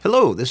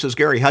Hello, this is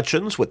Gary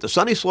Hutchins with the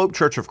Sunny Slope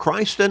Church of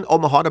Christ in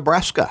Omaha,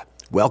 Nebraska.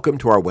 Welcome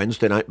to our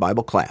Wednesday night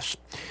Bible class.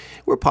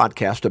 We're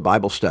podcast a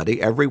Bible study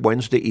every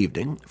Wednesday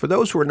evening for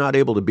those who are not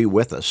able to be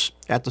with us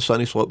at the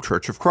Sunny Slope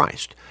Church of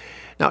Christ.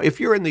 Now, if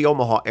you're in the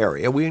Omaha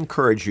area, we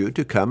encourage you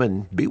to come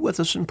and be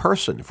with us in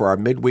person for our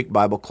midweek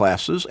Bible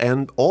classes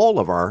and all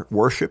of our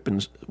worship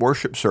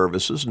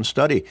services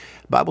and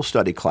Bible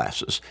study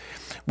classes.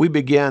 We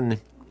begin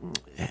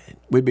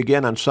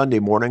on Sunday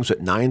mornings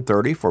at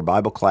 9:30 for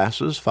Bible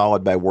classes,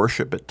 followed by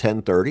worship at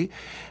 10:30.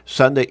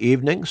 Sunday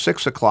evening,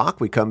 6 o'clock,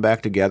 we come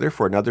back together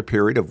for another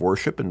period of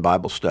worship and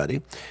Bible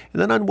study.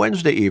 And then on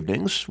Wednesday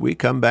evenings, we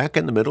come back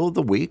in the middle of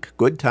the week.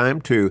 Good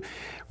time to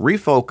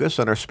refocus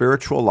on our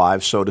spiritual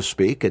lives, so to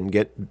speak, and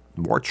get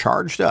more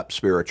charged up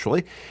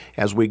spiritually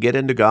as we get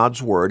into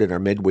God's Word in our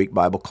midweek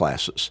Bible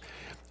classes.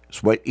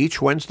 So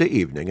each Wednesday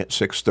evening at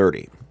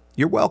 6:30.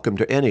 You're welcome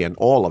to any and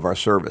all of our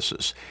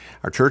services.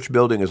 Our church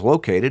building is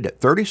located at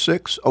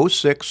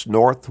 3606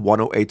 North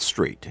 108th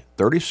Street,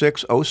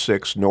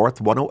 3606 North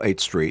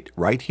 108th Street,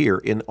 right here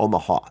in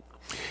Omaha.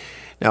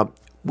 Now,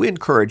 we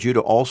encourage you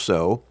to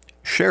also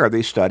share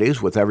these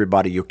studies with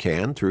everybody you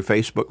can through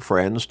Facebook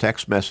friends,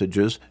 text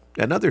messages,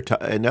 and other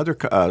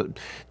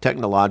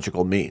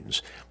technological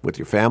means, with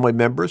your family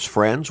members,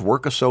 friends,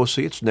 work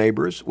associates,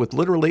 neighbors, with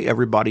literally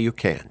everybody you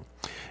can.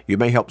 You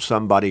may help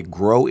somebody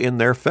grow in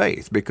their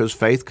faith, because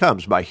faith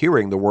comes by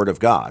hearing the Word of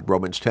God,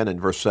 Romans 10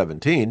 and verse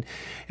 17.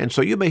 And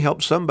so you may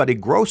help somebody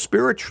grow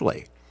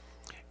spiritually.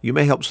 You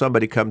may help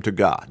somebody come to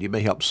God. You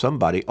may help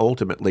somebody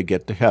ultimately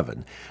get to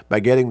heaven by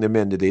getting them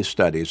into these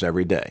studies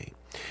every day.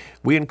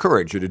 We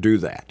encourage you to do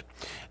that.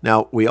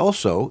 Now, we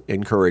also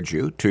encourage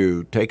you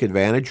to take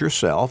advantage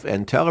yourself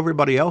and tell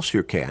everybody else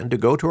you can to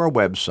go to our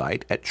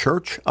website at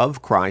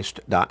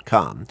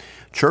churchofchrist.com,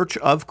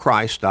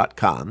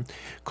 churchofchrist.com.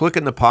 Click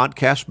on the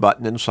podcast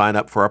button and sign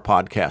up for our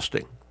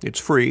podcasting. It's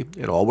free.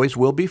 It always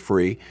will be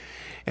free.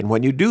 And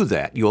when you do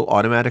that, you'll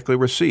automatically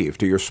receive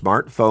to your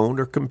smartphone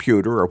or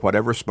computer or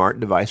whatever smart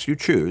device you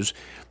choose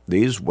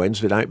these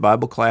Wednesday night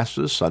Bible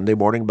classes, Sunday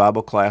morning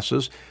Bible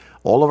classes,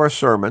 all of our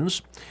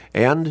sermons,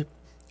 and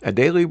a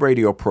daily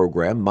radio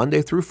program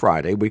Monday through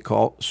Friday we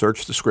call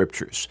Search the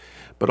Scriptures,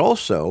 but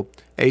also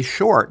a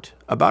short,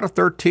 about a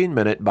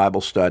 13-minute Bible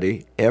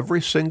study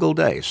every single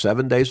day,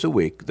 7 days a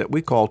week, that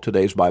we call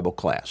Today's Bible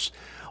Class.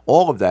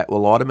 All of that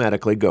will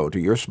automatically go to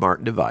your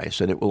smart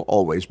device, and it will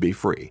always be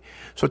free.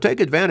 So take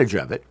advantage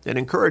of it, and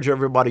encourage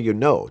everybody you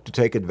know to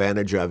take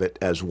advantage of it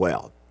as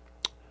well.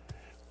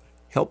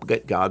 Help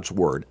get God's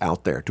Word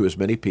out there to as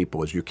many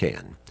people as you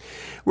can.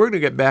 We're going to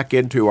get back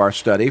into our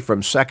study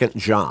from 2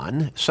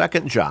 John,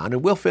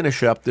 and we'll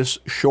finish up this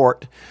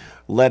short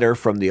letter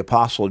from the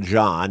Apostle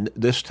John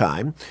this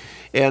time.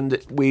 And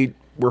we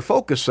were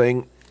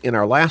focusing in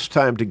our last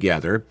time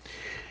together,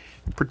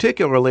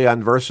 particularly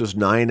on verses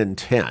 9 and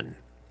 10,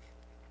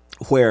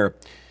 where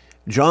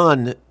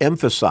John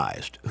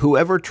emphasized,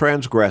 whoever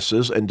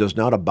transgresses and does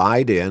not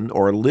abide in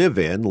or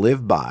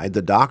live by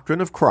the doctrine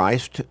of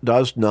Christ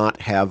does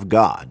not have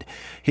God.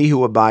 He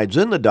who abides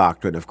in the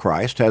doctrine of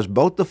Christ has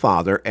both the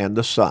Father and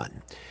the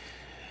Son.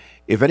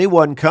 If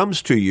anyone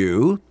comes to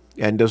you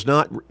and does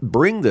not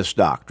bring this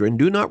doctrine,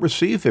 do not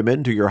receive him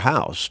into your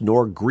house,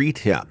 nor greet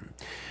him.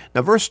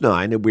 Now, verse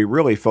 9, that we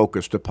really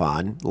focused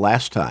upon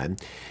last time,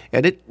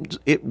 and it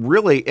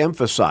really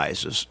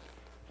emphasizes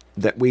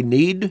that we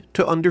need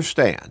to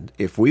understand,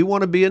 if we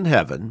want to be in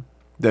heaven,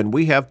 then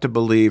we have to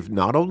believe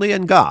not only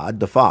in God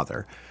the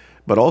Father,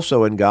 but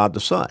also in God the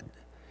Son.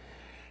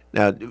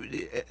 Now,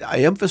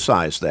 I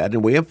emphasize that,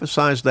 and we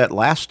emphasized that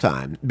last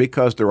time,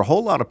 because there are a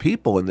whole lot of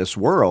people in this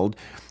world,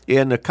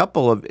 in a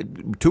couple of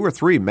 2 or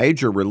 3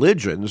 major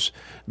religions,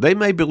 they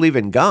may believe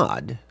in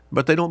God,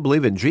 but they don't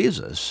believe in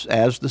Jesus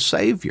as the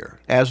Savior,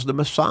 as the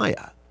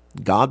Messiah,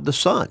 God the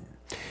Son.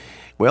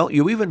 Well,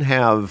 you even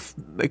have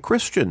a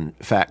Christian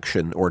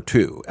faction or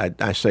two.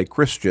 I say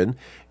Christian.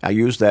 I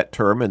use that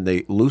term in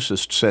the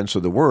loosest sense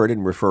of the word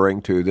in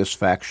referring to this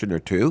faction or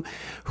two,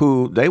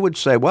 who they would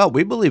say, well,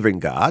 we believe in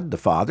God, the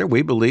Father.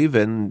 We believe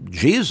in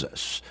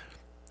Jesus.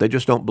 They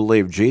just don't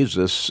believe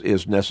Jesus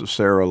is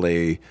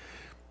necessarily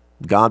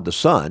God the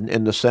Son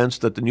in the sense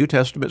that the New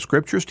Testament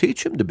Scriptures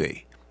teach him to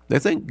be. They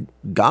think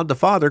God the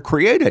Father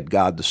created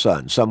God the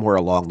Son somewhere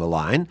along the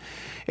line.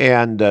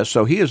 And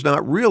so he is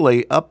not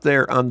really up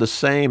there on the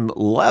same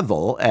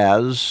level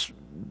as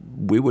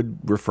we would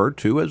refer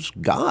to as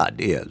God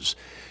is.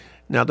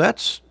 Now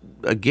that's,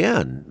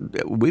 again,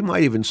 we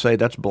might even say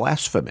that's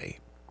blasphemy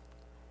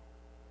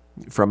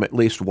from at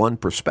least one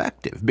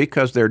perspective,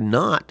 because they're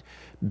not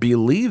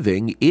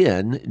believing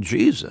in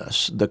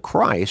Jesus, the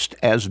Christ,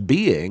 as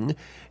being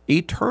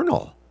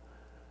eternal,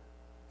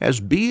 as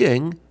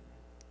being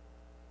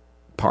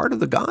part of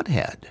the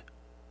Godhead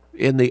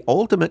in the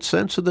ultimate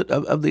sense of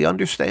the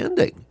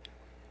understanding.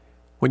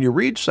 When you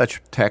read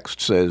such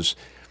texts as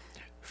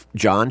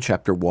John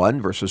chapter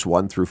 1, verses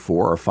 1 through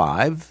 4 or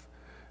 5,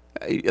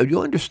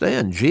 you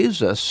understand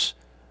Jesus,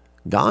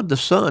 God the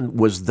Son,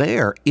 was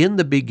there in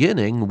the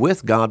beginning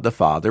with God the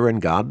Father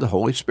and God the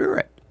Holy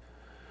Spirit.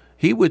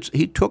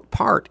 He took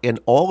part in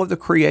all of the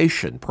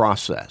creation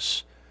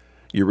process.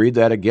 You read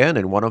that again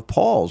in one of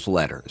Paul's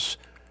letters,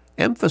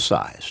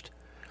 emphasized.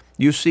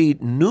 You see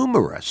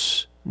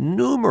numerous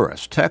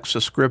texts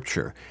of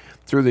Scripture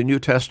through the New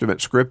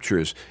Testament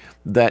Scriptures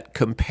that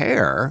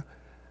compare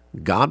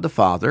God the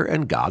Father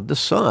and God the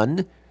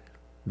Son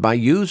by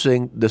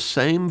using the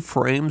same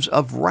frames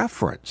of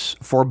reference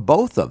for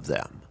both of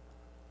them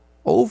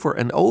over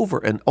and over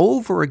and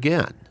over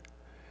again.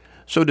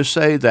 So to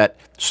say that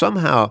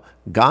somehow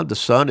God the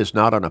Son is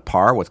not on a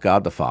par with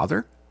God the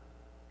Father,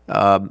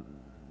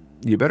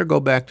 you better go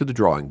back to the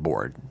drawing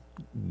board.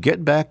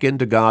 Get back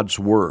into God's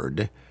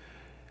Word.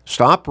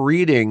 Stop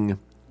reading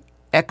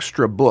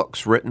extra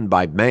books written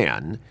by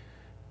man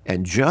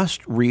and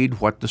just read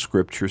what the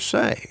Scriptures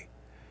say.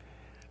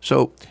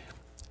 So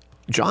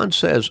John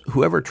says,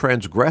 whoever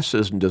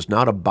transgresses and does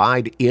not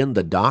abide in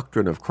the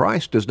doctrine of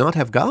Christ does not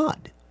have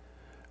God.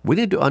 We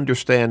need to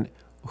understand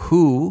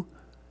who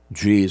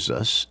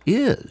Jesus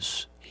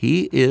is.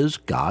 He is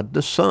God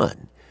the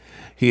Son.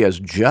 He is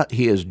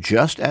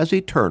just as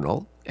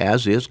eternal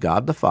as is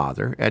God the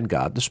Father and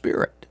God the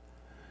Spirit.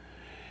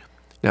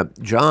 Now,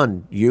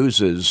 John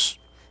uses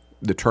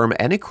the term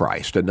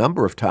Antichrist a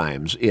number of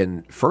times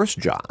in 1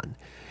 John,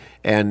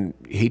 and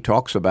he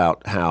talks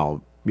about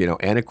how,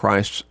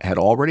 Antichrist had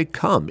already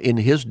come in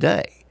his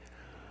day.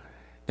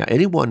 Now,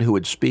 anyone who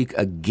would speak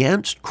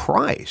against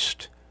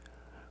Christ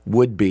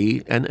would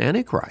be an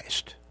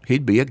Antichrist.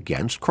 He'd be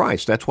against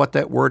Christ. That's what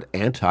that word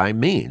anti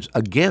means,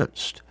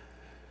 against.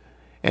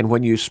 And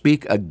when you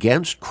speak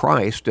against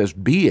Christ as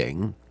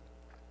being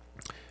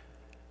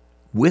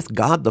with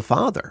God the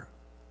Father,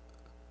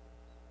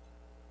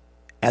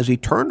 as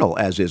eternal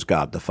as is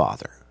God the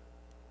Father,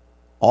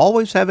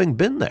 always having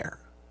been there,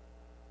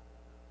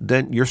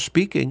 then you're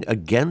speaking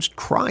against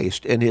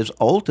Christ and his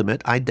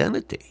ultimate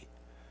identity.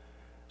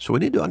 So we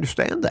need to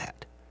understand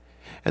that.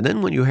 And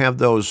then when you have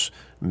those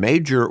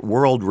major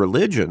world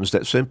religions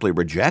that simply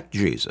reject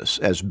Jesus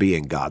as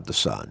being God the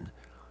Son,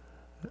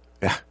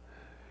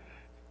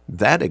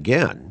 that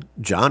again,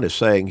 John is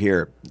saying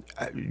here,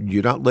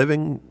 you're not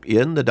living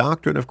in the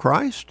doctrine of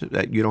Christ,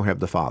 that you don't have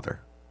the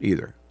Father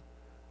either.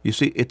 You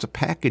see, it's a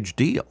package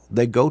deal.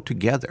 They go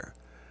together.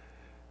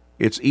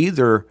 It's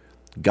either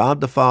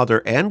God the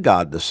Father and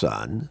God the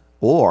Son,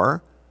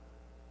 or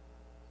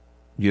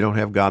you don't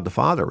have God the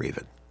Father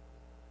even.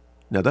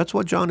 Now, that's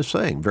what John is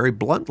saying very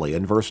bluntly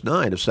in verse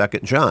 9 of 2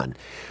 John.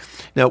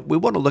 Now, we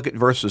want to look at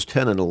verses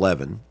 10 and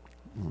 11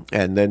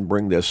 and then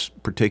bring this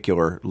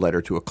particular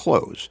letter to a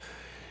close.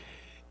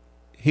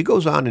 He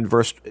goes on in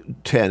verse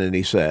 10 and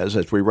he says,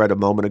 as we read a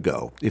moment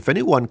ago, if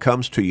anyone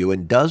comes to you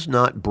and does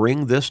not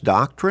bring this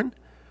doctrine,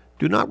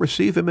 do not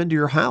receive him into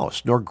your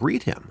house, nor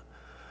greet him.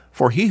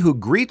 For he who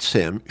greets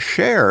him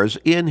shares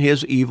in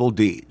his evil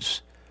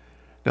deeds.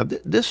 Now,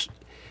 this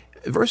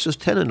verses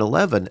 10 and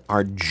 11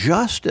 are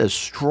just as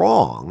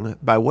strong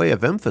by way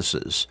of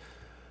emphasis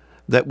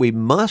that we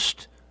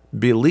must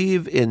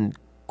believe in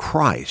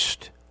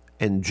Christ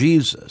and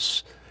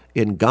Jesus,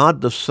 in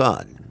God the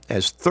Son,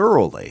 as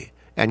thoroughly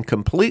and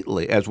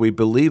completely as we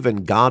believe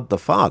in God the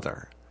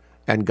Father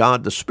and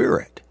God the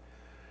Spirit.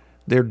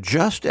 They're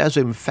just as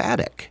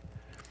emphatic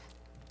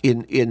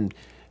in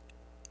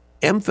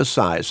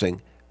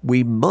emphasizing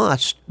we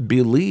must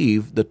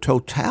believe the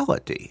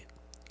totality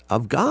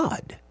of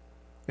God.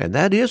 And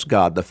that is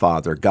God the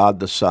Father, God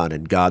the Son,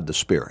 and God the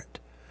Spirit.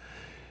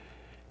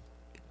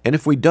 And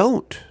if we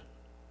don't,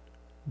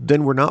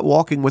 then we're not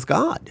walking with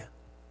God.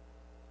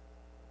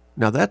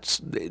 Now,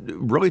 that's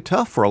really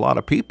tough for a lot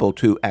of people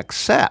to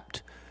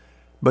accept,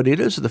 but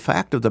it is the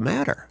fact of the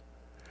matter.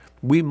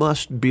 We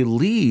must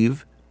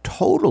believe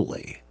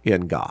totally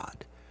in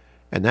God.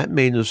 And that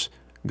means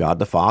God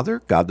the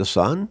Father, God the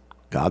Son,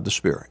 God the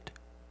Spirit,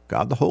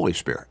 God the Holy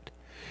Spirit.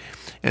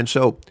 And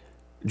so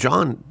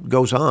John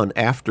goes on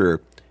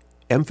after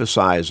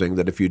emphasizing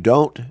that if you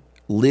don't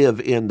live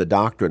in the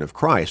doctrine of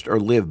Christ or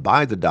live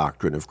by the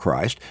doctrine of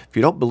Christ, if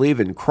you don't believe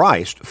in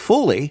Christ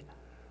fully,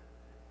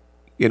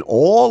 in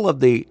all of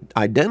the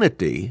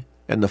identity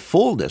and the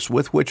fullness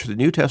with which the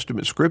New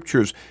Testament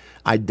Scriptures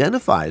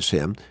identifies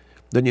him,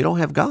 then you don't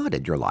have God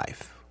in your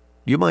life.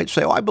 You might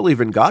say, I believe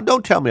in God.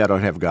 Don't tell me I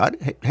don't have God.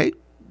 Hey,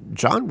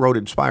 John wrote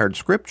inspired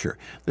Scripture.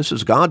 This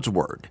is God's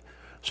Word.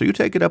 So you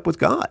take it up with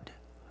God.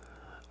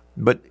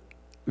 But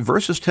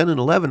verses 10 and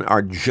 11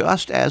 are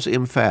just as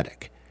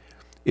emphatic.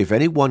 If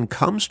anyone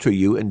comes to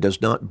you and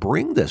does not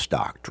bring this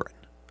doctrine,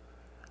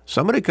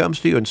 somebody comes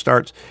to you and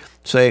starts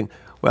saying,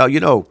 well, you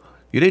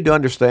need to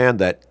understand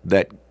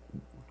that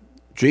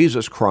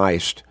Jesus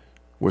Christ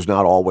was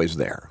not always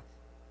there.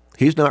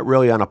 He's not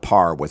really on a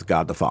par with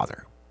God the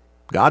Father.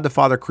 God the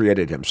Father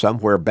created him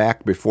somewhere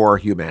back before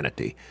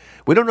humanity.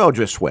 We don't know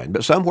just when,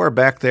 but somewhere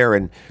back there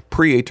in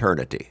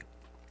pre-eternity.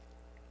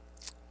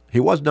 He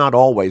was not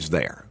always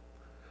there.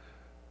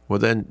 Well,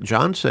 then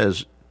John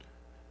says,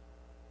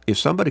 if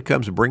somebody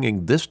comes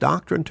bringing this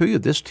doctrine to you,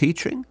 this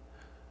teaching,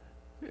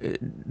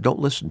 don't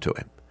listen to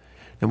him.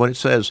 And when it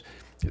says,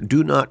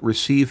 do not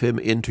receive him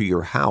into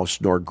your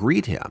house nor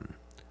greet him,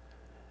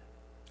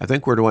 I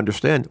think we're to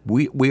understand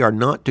we are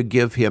not to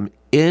give him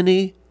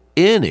any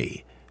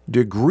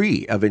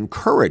degree of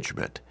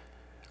encouragement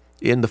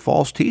in the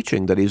false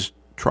teaching that he's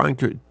trying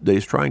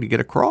to get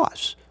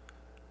across.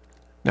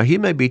 Now, he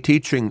may be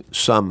teaching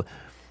some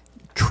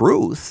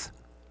truth,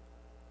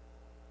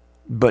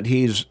 but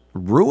he's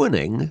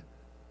ruining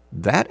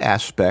that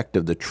aspect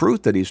of the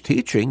truth that he's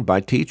teaching by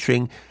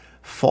teaching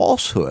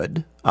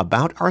falsehood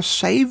about our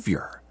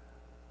Savior,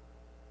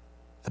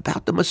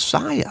 about the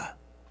Messiah.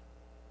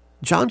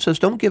 John says,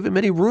 don't give him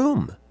any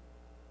room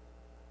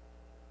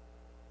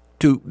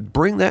to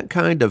bring that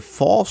kind of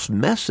false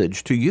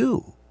message to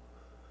you.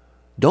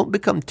 Don't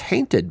become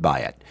tainted by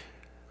it.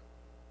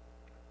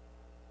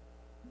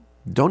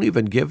 Don't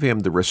even give him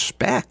the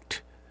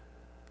respect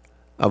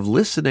of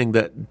listening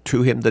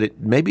to him that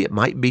maybe it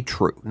might be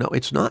true. No,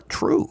 it's not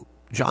true.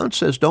 John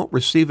says don't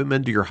receive him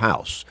into your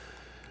house.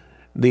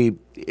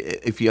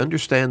 If you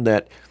understand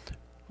that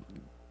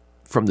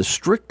from the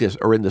strictest,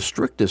 or in the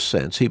strictest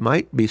sense, he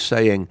might be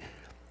saying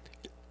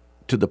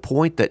to the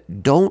point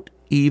that don't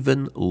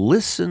even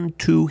listen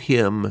to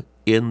him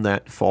in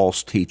that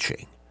false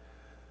teaching.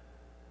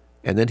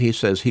 And then he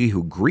says, he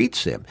who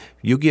greets him,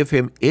 you give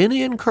him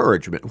any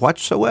encouragement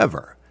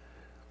whatsoever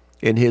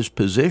in his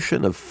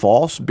position of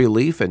false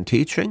belief and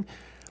teaching,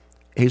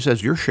 he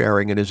says you're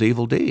sharing in his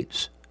evil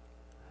deeds.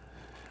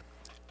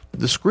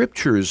 The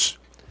scriptures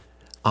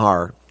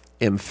are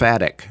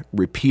emphatic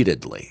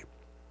repeatedly.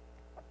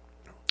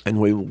 And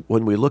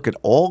when we look at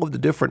all of the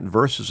different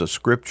verses of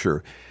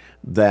Scripture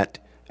that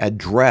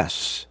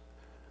address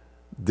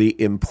the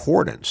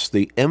importance,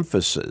 the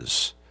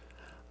emphasis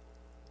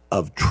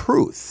of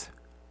truth,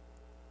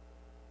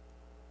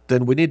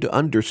 then we need to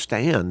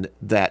understand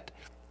that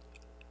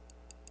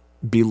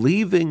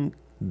believing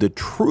the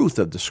truth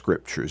of the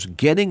Scriptures,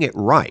 getting it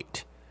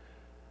right,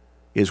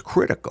 is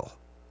critical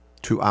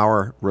to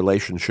our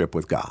relationship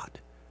with God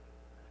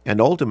and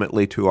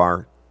ultimately to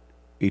our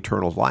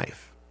eternal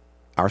life,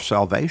 our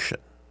salvation,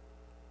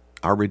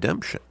 our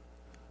redemption.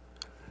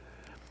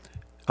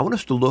 I want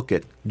us to look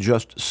at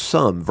just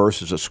some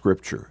verses of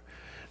Scripture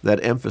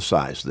that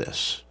emphasize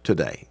this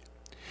today.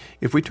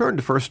 If we turn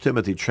to 1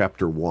 Timothy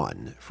chapter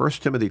 1, 1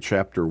 Timothy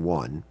chapter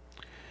 1,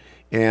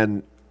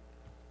 and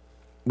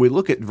we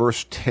look at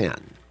verse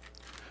 10,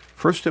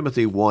 1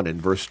 Timothy 1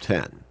 and verse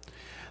 10,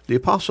 the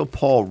Apostle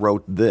Paul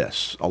wrote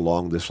this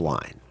along this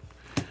line.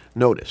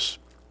 Notice,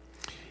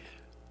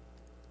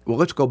 well,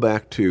 let's go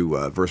back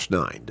to verse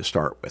 9 to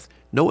start with.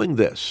 Knowing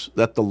this,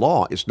 that the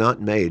law is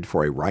not made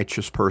for a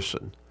righteous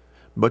person,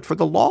 but for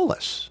the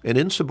lawless and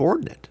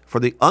insubordinate, for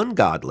the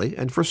ungodly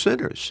and for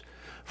sinners,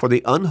 for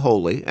the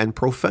unholy and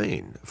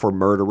profane, for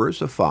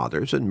murderers of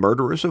fathers and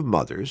murderers of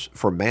mothers,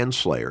 for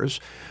manslayers,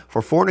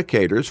 for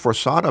fornicators, for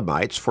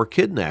sodomites, for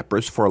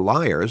kidnappers, for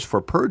liars,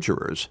 for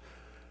perjurers.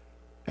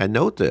 And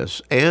note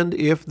this, and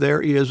if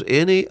there is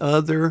any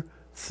other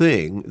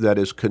thing that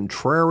is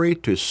contrary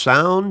to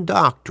sound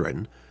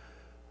doctrine,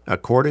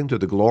 according to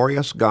the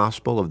glorious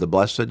gospel of the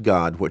blessed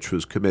God, which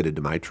was committed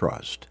to my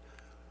trust.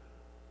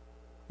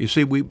 You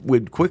see,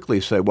 we'd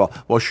quickly say, well,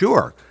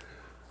 sure,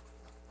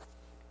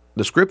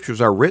 the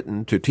Scriptures are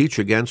written to teach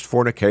against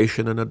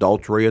fornication and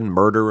adultery and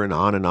murder and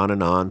on and on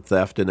and on,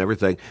 theft and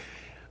everything.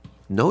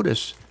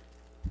 Notice,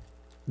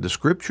 the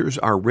Scriptures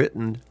are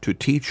written to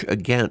teach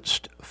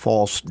against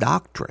false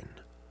doctrine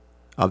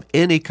of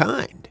any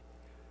kind.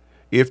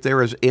 If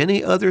there is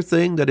any other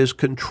thing that is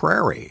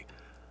contrary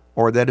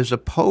or that is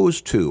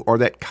opposed to or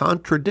that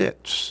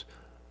contradicts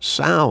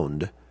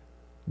sound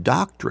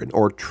doctrine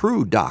or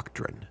true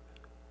doctrine,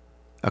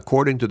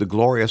 according to the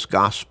glorious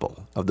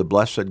gospel of the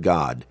blessed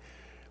God,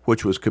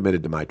 which was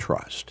committed to my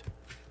trust.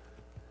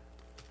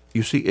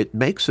 You see, it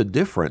makes a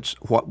difference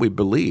what we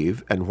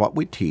believe and what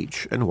we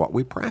teach and what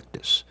we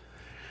practice.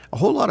 A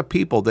whole lot of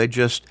people, they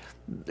just,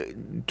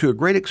 to a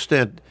great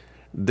extent,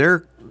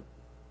 their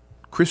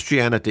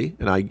Christianity,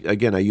 and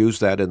I use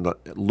that in the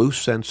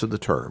loose sense of the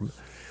term,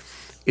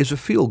 is a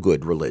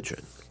feel-good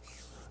religion.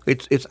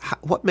 It's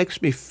what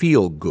makes me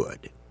feel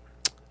good.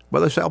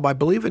 Well, they say, I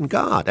believe in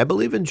God. I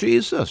believe in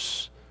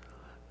Jesus.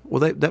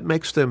 Well, that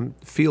makes them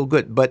feel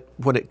good. But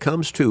when it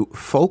comes to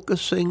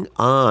focusing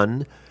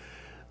on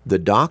the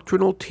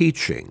doctrinal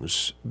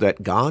teachings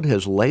that God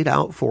has laid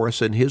out for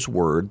us in His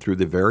Word through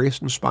the various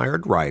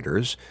inspired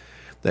writers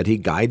that He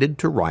guided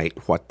to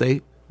write what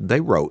they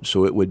wrote,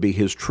 so it would be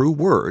His true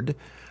Word,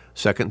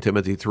 2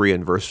 Timothy 3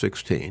 and verse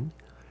 16,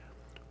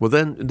 well,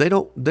 then they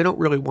don't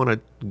really want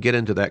to get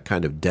into that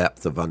kind of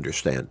depth of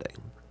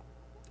understanding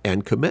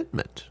and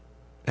commitment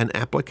and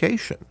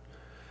application.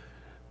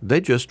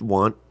 They just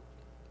want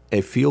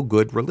a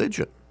feel-good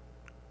religion.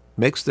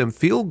 Makes them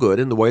feel good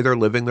in the way they're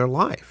living their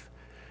life.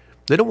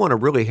 They don't want to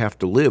really have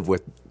to live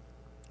with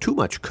too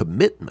much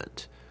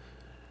commitment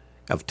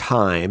of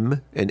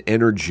time and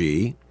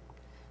energy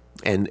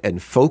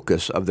and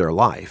focus of their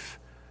life.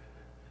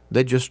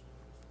 They just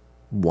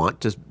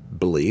want to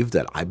believe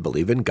that I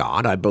believe in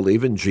God, I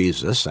believe in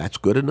Jesus, that's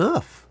good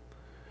enough.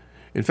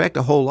 In fact,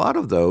 a whole lot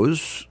of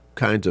those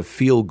kinds of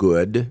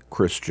feel-good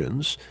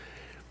Christians,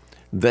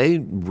 they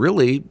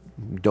really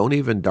don't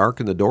even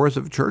darken the doors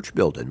of a church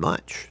building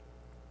much.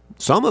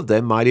 Some of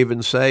them might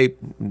even say,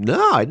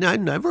 no, I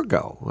never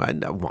go. I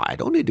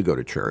don't need to go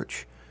to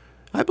church.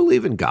 I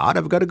believe in God.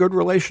 I've got a good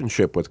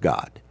relationship with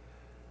God.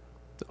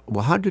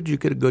 Well, how did you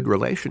get a good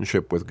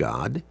relationship with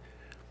God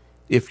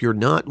if you're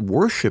not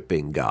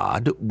worshiping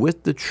God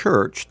with the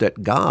church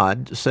that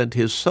God sent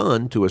his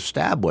Son to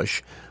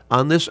establish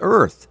on this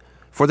earth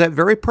for that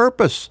very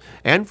purpose,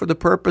 and for the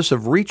purpose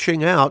of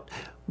reaching out,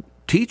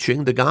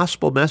 teaching the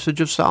gospel message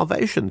of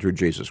salvation through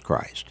Jesus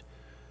Christ?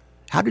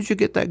 How did you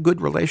get that good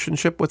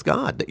relationship with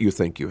God that you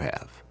think you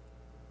have?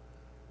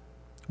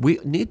 We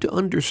need to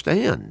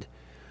understand,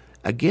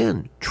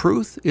 again,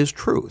 truth is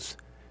truth.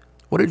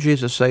 What did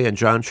Jesus say in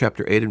John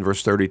chapter 8 and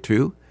verse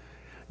 32?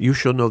 You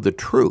shall know the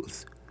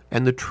truth,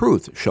 and the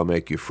truth shall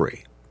make you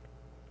free.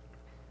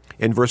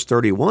 In verse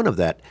 31 of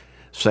that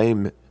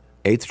same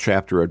 8th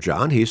chapter of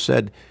John, he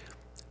said,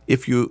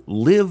 if you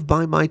live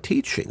by my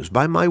teachings,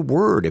 by my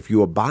word, if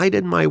you abide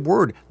in my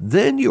word,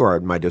 then you are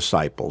my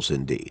disciples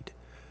indeed.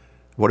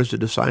 What is a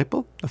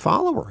disciple? A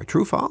follower, a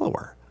true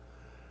follower.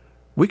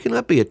 We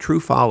cannot be a true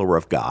follower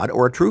of God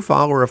or a true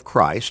follower of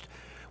Christ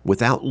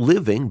without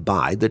living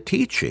by the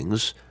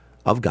teachings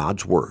of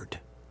God's word,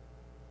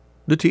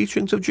 the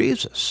teachings of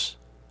Jesus.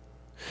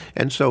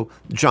 And so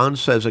John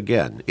says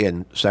again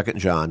in 2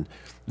 John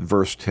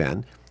verse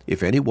 10,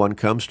 if anyone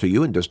comes to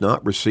you and does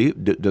not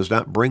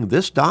bring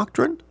this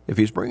doctrine, if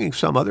he's bringing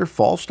some other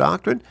false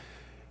doctrine,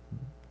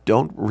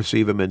 don't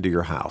receive him into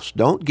your house.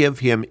 Don't give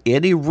him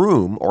any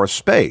room or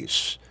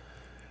space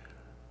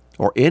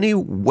or any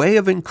way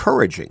of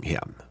encouraging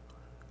him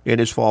in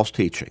his false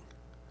teaching.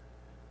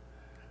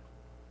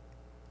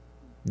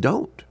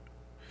 Don't.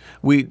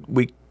 We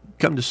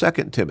come to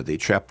 2 Timothy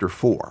chapter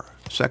 4.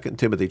 2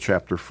 Timothy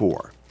chapter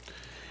 4.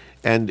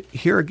 And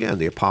here again,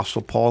 the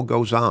Apostle Paul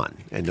goes on,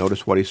 and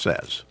notice what he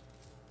says.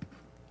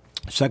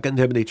 2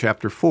 Timothy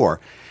chapter 4,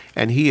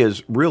 and he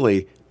is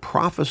really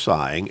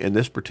prophesying in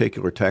this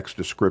particular text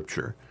of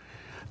Scripture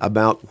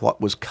about what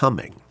was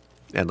coming.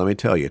 And let me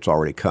tell you, it's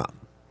already come.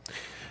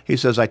 He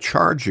says, I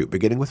charge you,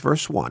 beginning with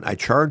verse 1, I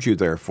charge you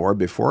therefore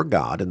before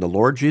God and the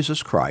Lord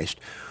Jesus Christ,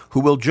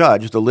 who will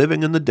judge the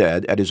living and the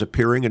dead at his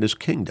appearing in his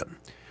kingdom.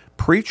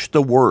 Preach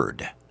the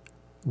word.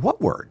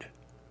 What word?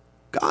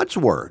 God's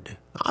word,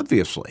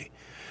 obviously.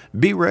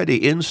 Be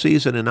ready in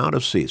season and out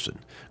of season.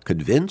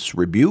 Convince,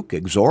 rebuke,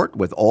 exhort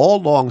with all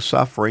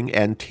long-suffering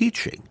and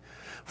teaching.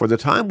 For the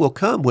time will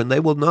come when they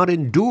will not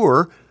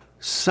endure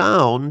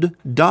sound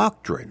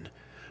doctrine,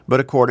 but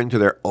according to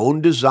their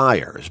own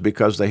desires,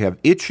 because they have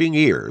itching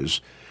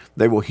ears,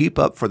 they will heap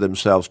up for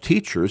themselves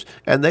teachers,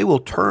 and they will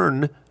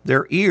turn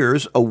their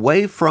ears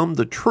away from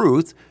the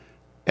truth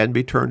and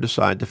be turned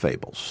aside to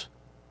fables.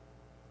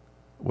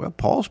 Well,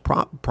 Paul's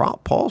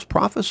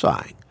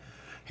prophesying.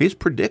 He's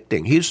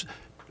predicting. He's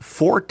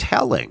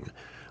foretelling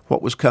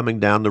what was coming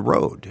down the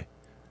road.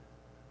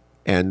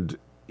 And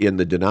in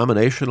the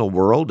denominational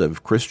world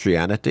of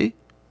Christianity,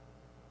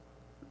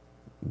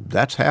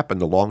 that's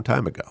happened a long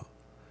time ago.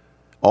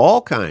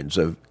 All kinds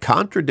of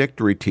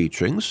contradictory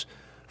teachings,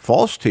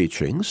 false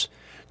teachings,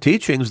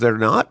 teachings that are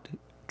not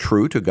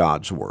true to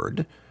God's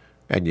word,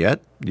 and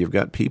yet you've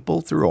got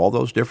people through all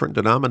those different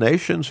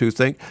denominations who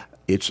think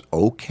it's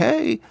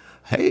okay.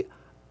 Hey,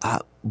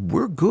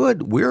 we're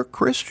good. We're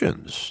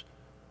Christians.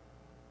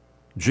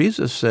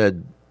 Jesus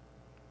said,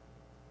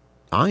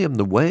 I am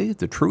the way,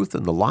 the truth,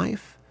 and the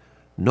life.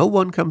 No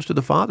one comes to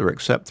the Father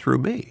except through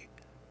me.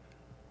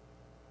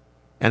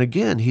 And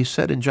again, he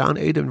said in John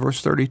 8 and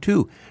verse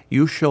 32,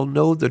 you shall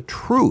know the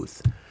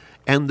truth,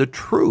 and the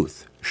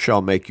truth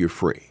shall make you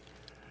free.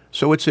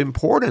 So it's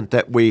important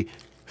that we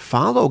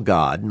follow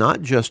God,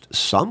 not just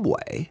some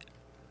way,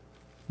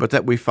 but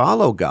that we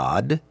follow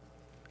God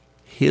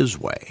his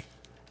way.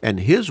 And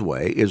his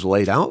way is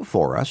laid out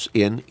for us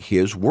in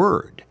his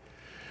word.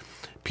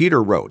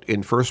 Peter wrote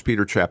in 1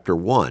 Peter chapter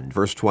 1,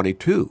 verse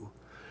 22,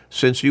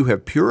 since you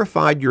have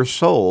purified your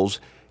souls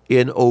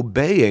in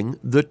obeying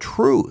the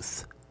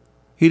truth.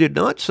 He did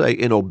not say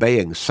in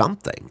obeying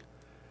something.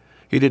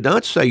 He did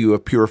not say you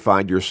have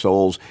purified your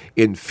souls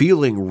in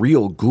feeling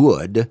real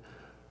good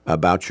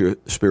about your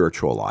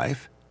spiritual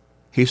life.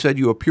 He said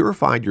you have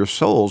purified your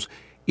souls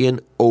in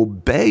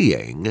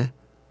obeying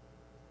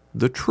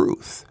the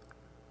truth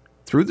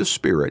through the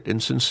Spirit in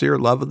sincere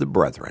love of the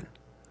brethren,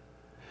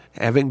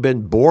 having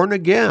been born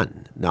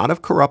again, not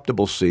of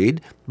corruptible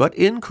seed, but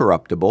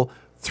incorruptible,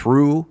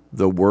 through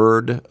the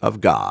word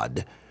of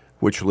God,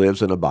 which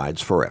lives and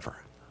abides forever.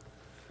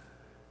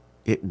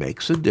 It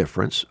makes a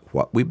difference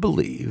what we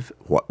believe,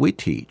 what we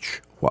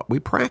teach, what we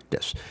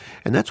practice.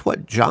 And that's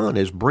what John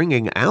is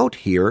bringing out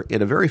here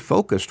in a very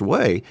focused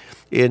way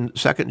in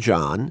 2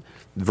 John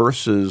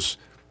verses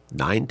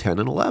 9, 10,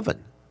 and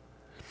 11.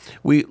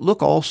 We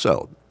look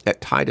also at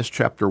Titus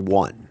chapter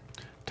 1.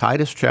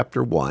 Titus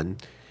chapter 1,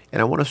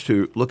 and I want us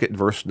to look at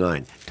verse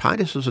 9.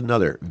 Titus is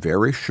another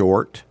very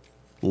short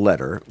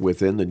letter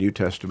within the New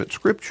Testament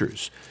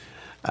Scriptures.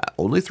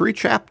 Only 3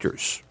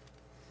 chapters,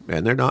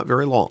 and they're not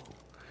very long.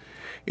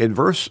 In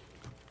verse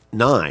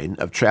 9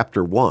 of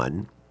chapter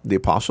 1, the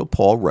Apostle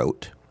Paul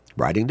wrote,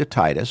 writing to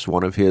Titus,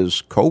 one of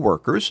his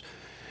co-workers,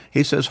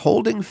 he says,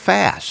 holding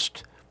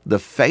fast the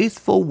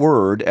faithful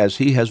word as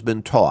he has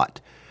been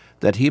taught,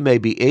 that he may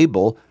be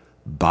able,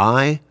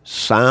 by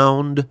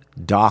sound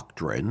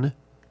doctrine,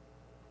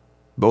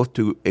 both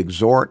to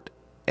exhort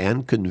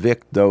and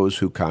convict those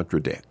who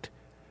contradict.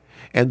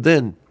 And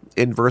then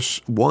in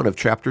verse 1 of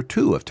chapter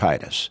 2 of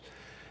Titus,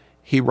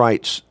 he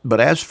writes, but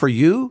as for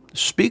you,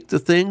 speak the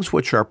things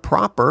which are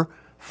proper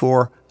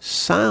for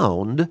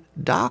sound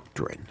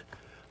doctrine.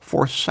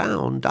 For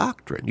sound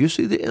doctrine. You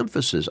see the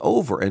emphasis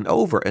over and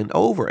over and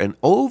over and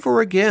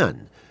over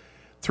again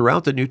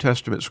throughout the New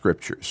Testament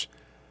scriptures,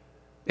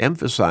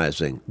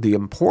 emphasizing the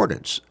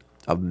importance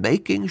of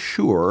making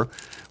sure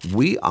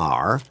we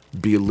are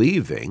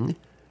believing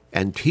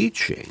and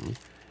teaching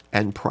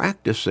and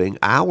practicing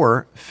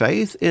our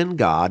faith in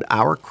God,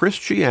 our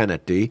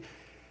Christianity,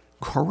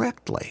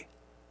 correctly,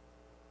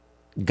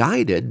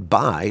 guided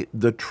by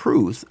the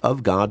truth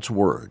of God's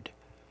Word.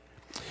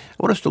 I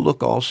want us to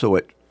look also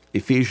at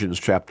Ephesians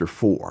chapter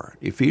 4.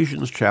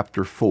 Ephesians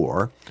chapter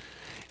 4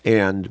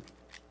 and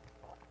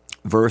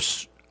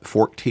verse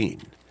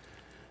 14.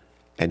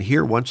 And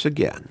here once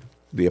again,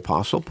 the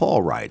Apostle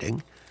Paul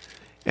writing,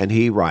 and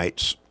he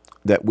writes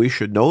that we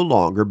should no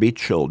longer be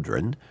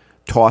children,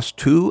 tossed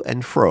to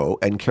and fro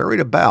and carried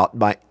about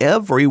by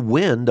every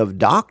wind of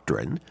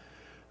doctrine,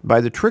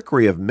 by the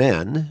trickery of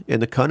men in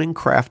the cunning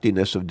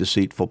craftiness of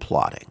deceitful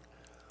plotting.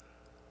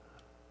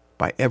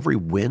 By every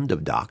wind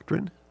of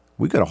doctrine?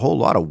 We've got a whole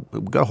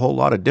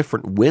lot of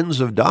different winds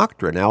of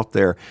doctrine out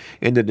there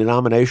in the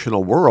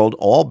denominational world,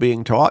 all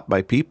being taught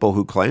by people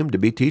who claim to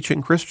be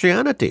teaching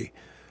Christianity.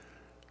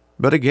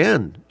 But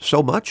again,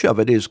 so much of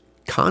it is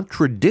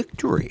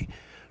contradictory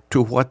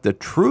to what the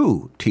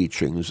true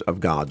teachings of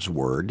God's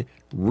Word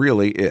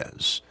really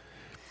is.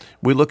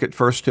 We look at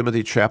 1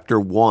 Timothy chapter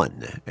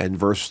 1 and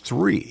verse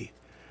 3.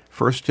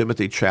 1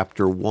 Timothy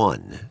chapter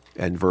 1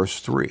 and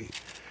verse 3.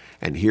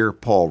 And here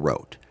Paul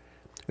wrote,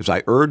 as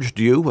I urged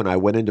you when I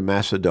went into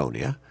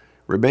Macedonia,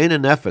 remain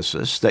in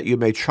Ephesus, that you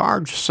may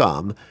charge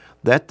some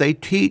that they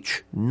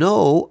teach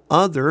no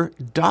other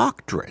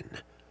doctrine.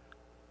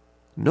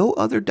 No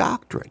other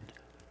doctrine.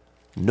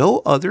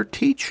 No other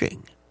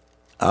teaching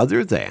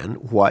other than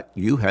what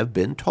you have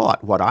been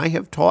taught, what I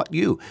have taught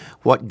you,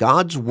 what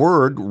God's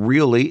Word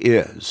really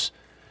is.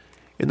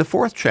 In the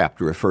 4th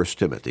chapter of 1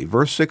 Timothy,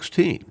 verse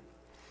 16,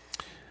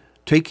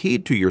 take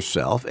heed to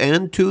yourself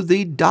and to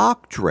the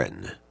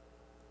doctrine,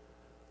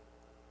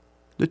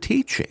 the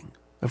teaching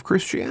of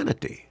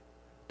Christianity,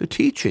 the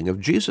teaching of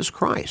Jesus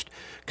Christ.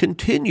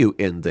 Continue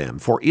in them,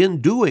 for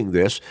in doing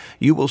this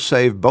you will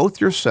save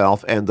both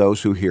yourself and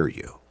those who hear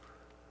you.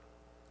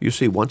 You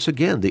see, once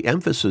again, the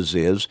emphasis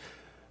is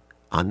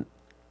on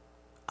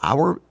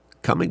our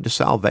coming to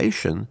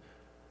salvation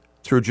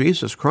through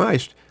Jesus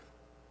Christ,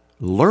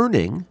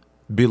 learning,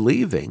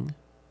 believing,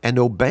 and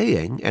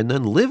obeying, and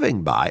then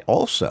living by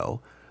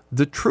also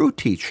the true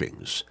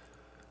teachings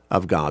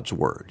of God's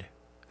Word.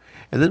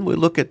 And then we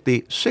look at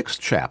the 6th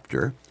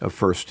chapter of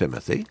 1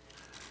 Timothy,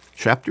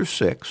 chapter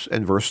 6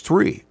 and verse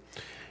 3.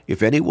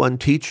 If anyone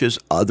teaches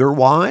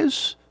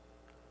otherwise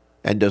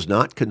and does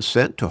not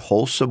consent to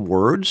wholesome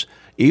words,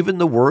 even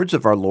the words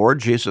of our Lord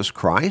Jesus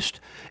Christ,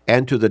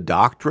 and to the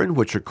doctrine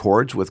which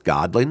accords with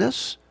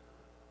godliness,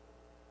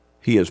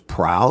 he is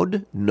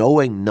proud,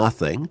 knowing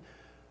nothing,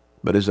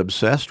 but is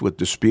obsessed with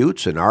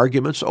disputes and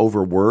arguments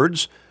over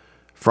words,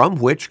 from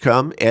which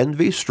come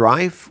envy,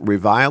 strife,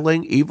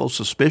 reviling, evil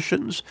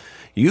suspicions,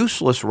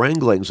 useless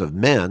wranglings of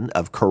men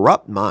of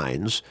corrupt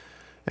minds,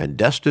 and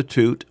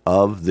destitute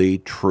of the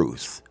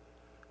truth,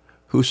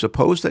 who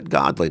suppose that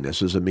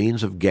godliness is a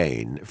means of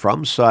gain.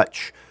 From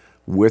such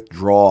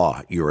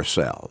withdraw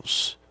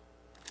yourselves.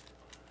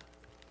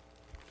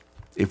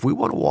 If we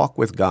want to walk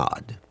with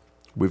God,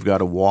 we've got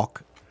to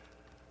walk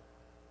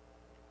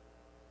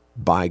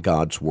by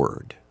God's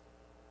Word.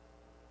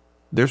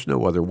 There's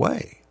no other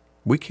way.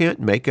 We can't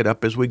make it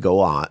up as we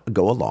go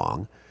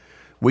along.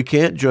 We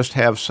can't just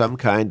have some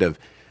kind of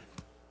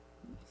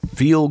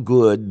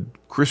feel-good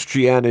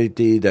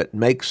Christianity that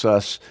makes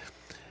us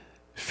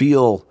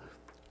feel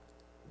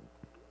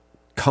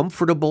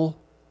comfortable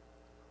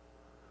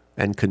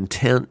and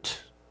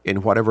content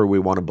in whatever we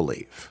want to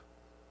believe.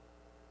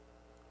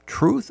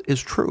 Truth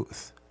is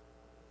truth,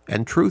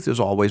 and truth is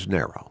always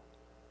narrow.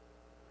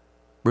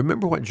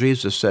 Remember what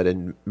Jesus said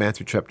in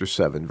Matthew chapter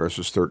 7,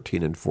 verses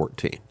 13 and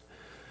 14.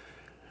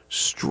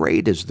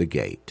 Straight is the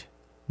gate,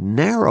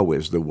 narrow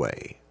is the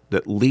way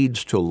that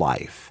leads to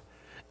life,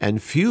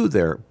 and few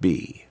there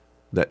be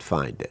that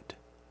find it.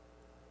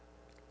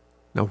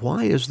 Now,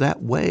 why is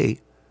that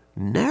way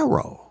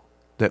narrow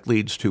that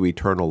leads to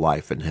eternal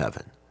life in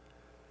heaven?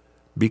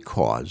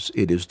 Because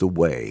it is the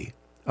way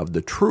of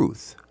the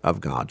truth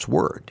of God's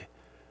Word,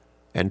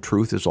 and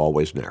truth is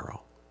always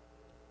narrow.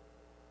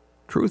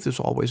 Truth is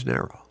always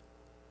narrow.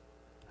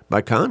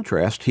 By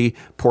contrast, he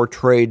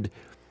portrayed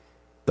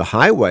the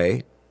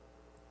highway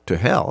to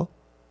hell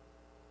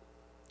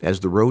as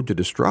the road to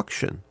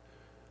destruction,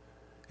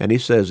 And he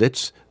says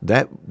it's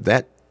that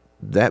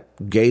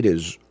gate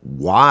is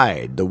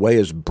wide, the way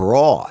is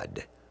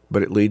broad,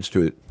 but it leads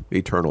to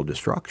eternal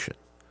destruction.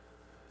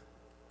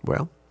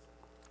 Well,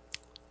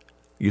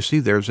 you see,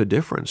 there's a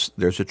difference.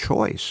 There's a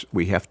choice.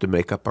 We have to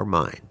make up our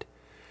mind.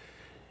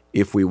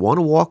 If we want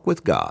to walk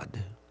with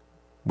God,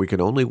 we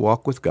can only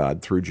walk with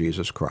God through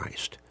Jesus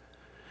Christ.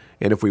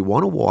 And if we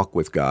want to walk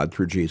with God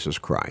through Jesus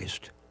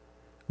Christ,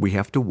 we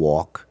have to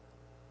walk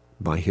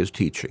by his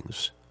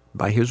teachings,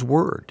 by his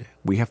word.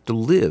 We have to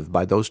live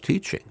by those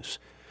teachings.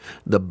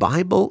 The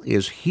Bible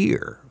is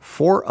here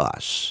for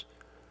us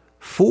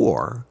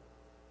for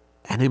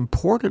an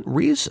important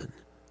reason.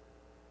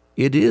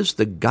 It is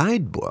the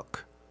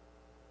guidebook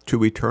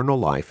to eternal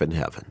life in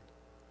heaven.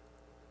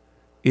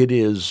 It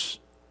is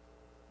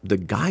the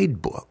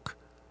guidebook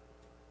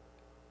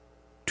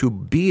to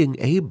being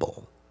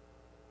able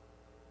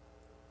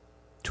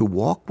to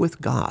walk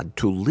with God,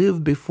 to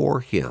live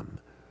before him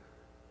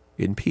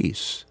in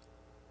peace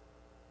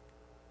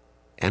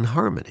and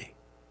harmony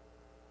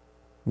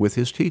with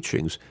his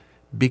teachings,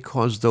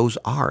 because those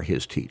are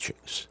his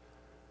teachings.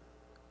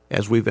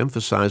 As we've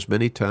emphasized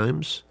many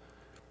times,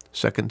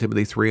 2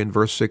 Timothy 3 and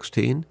verse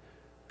 16,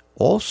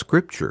 all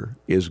Scripture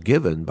is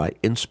given by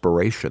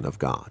inspiration of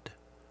God.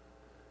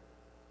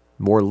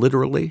 More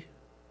literally,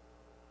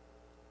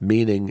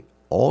 meaning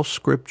all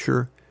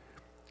Scripture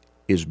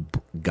is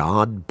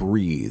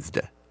God-breathed,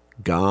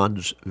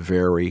 God's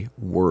very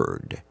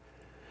word.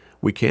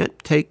 We can't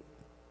take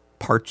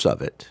parts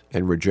of it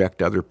and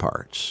reject other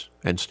parts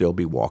and still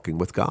be walking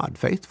with God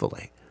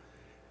faithfully.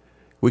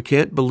 We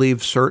can't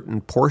believe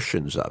certain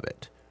portions of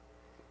it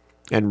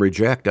and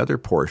reject other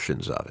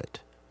portions of it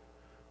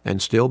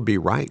and still be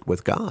right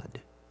with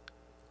God.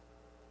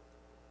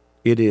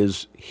 It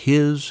is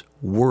his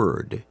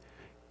word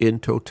in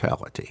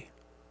totality.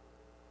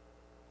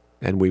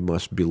 And we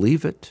must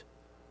believe it.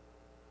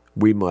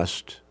 We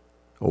must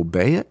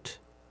obey it.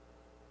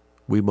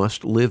 We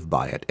must live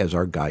by it as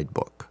our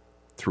guidebook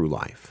through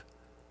life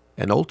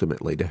and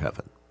ultimately to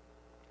heaven.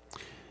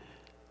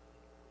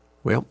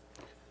 Well,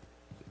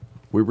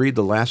 we read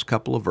the last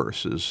couple of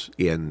verses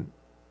in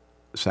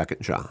 2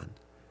 John.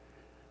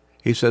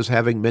 He says,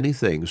 having many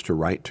things to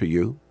write to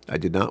you, I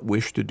did not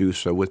wish to do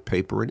so with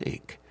paper and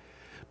ink,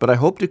 but I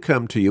hope to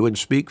come to you and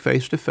speak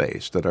face to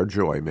face, that our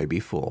joy may be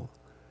full.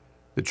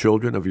 The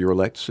children of your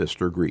elect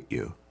sister greet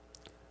you.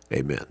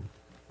 Amen.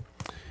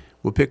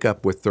 We'll pick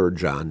up with 3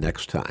 John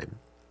next time.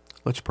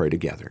 Let's pray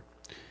together.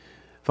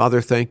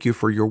 Father, thank you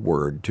for your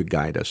word to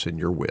guide us in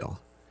your will.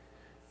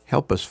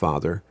 Help us,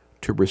 Father,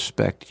 to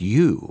respect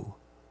you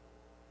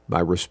by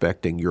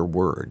respecting your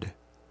word,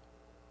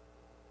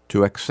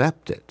 to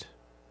accept it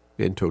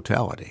in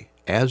totality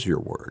as your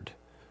word,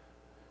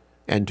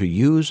 and to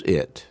use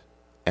it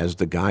as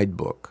the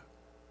guidebook,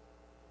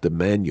 the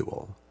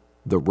manual,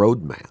 the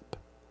roadmap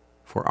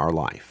for our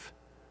life.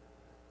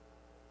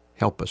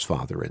 Help us,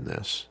 Father, in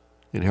this,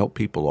 and help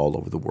people all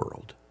over the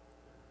world.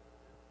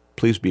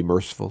 Please be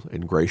merciful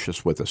and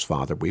gracious with us,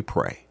 Father, we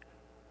pray.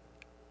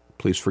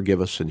 Please forgive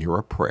us and hear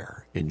our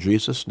prayer. In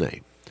Jesus'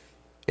 name,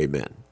 amen.